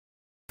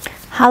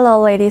Hello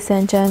ladies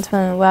and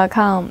gentlemen,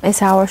 welcome.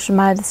 It's our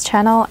Shumatt's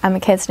channel. I'm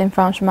Caitlin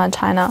from Shumatt,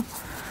 China.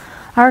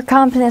 Our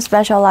company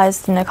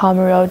specializes in the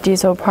commercial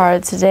diesel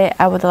parts. Today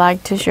I would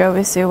like to share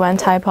with you one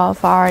type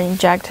of our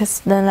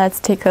injectors. Then let's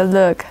take a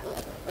look.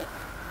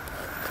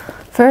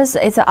 First,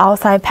 it's the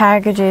outside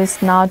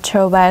packages, not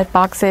throwback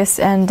boxes,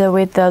 and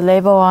with the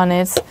label on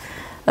it.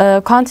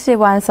 Quantity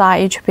one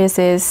side each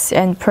pieces,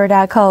 and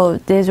product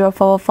code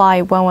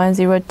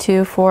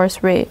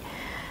 045110243.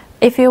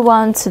 If you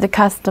want the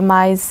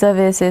customized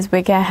services,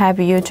 we can help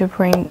you to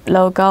print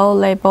logo,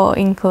 label,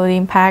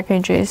 including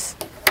packages.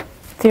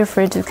 Feel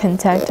free to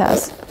contact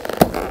us.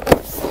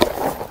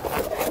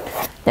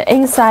 The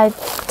inside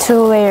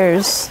two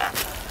layers.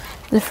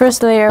 The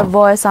first layer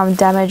avoids some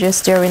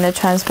damages during the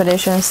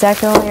transportation.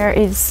 Second layer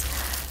is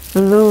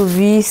blue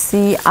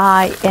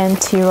VCI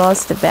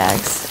anti-rust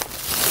bags.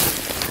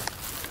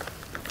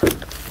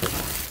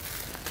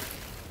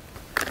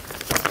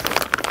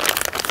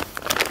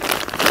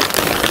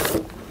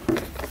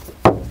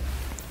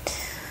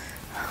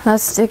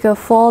 Let's take a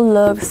full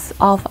look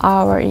of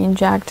our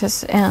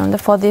injectors, and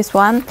for this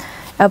one,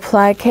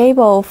 apply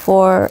cable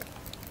for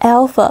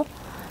ALFA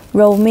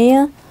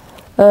ROMEO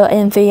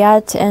and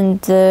FIAT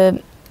and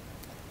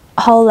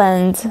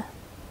HOLDEN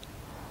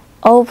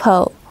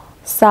OPEL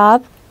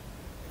SAAB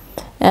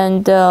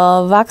and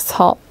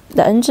VAUXHALL.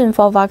 The engine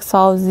for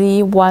VAUXHALL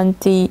Z,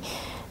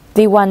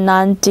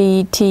 Z19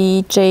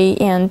 DTJ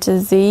and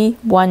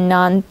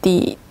Z19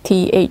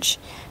 DTH.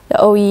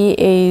 The OE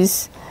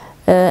is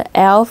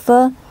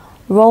ALFA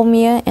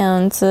ROMEO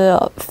and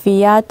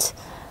FIAT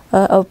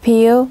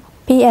HOLDEN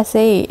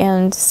PSA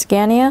and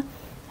SCANIA,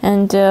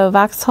 and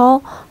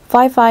VAUXHALL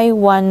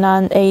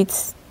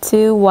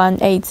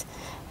 55198218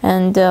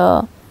 and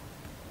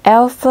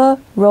ALFA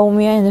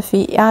ROMEO and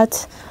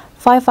FIAT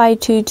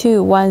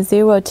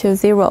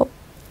 55221020.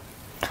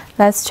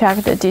 Let's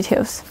check the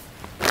details.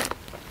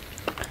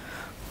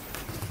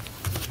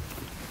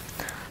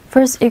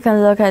 First, you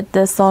can look at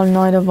the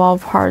solenoid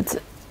valve parts.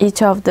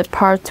 Each of the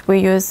parts we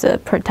use a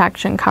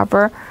protection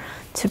cover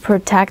to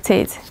protect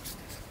it.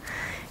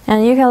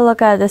 And you can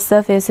look at the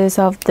surfaces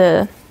of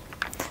the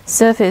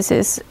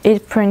surfaces.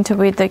 It printed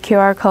with the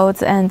QR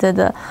codes and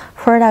the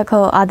product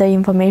code, other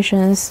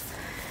informations.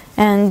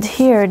 And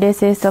here,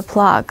 this is the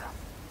plug.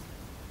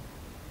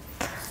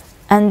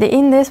 And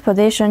in this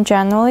position,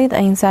 generally, the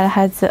inside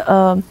has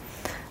a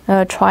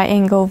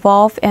triangle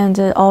valve, and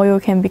the oil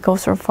can be go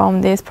through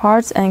from these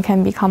parts and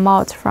can be come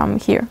out from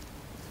here.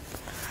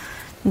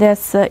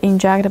 That's the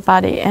injector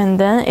body, and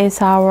then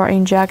it's our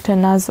injector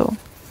nozzle.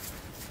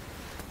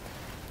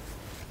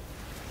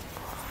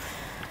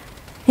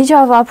 Each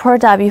of our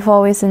product, before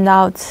we send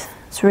out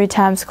 3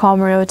 times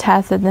commercial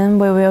test, then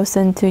we will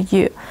send to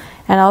you.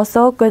 And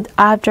also, good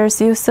after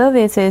sales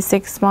service is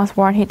 6 months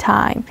warranty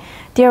time.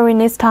 During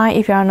this time,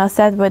 if you are not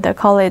satisfied with the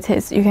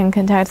quality, you can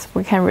contact us.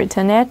 We can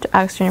return it to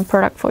exchange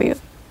product for you.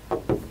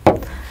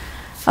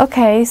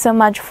 Okay, so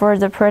much for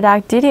the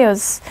product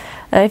details.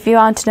 If you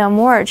want to know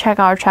more, check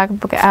our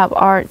checkbook app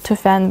or to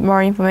find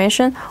more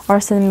information, or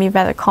send me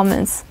by the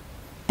comments.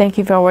 Thank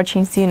you for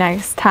watching. See you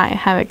next time.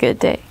 Have a good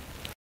day.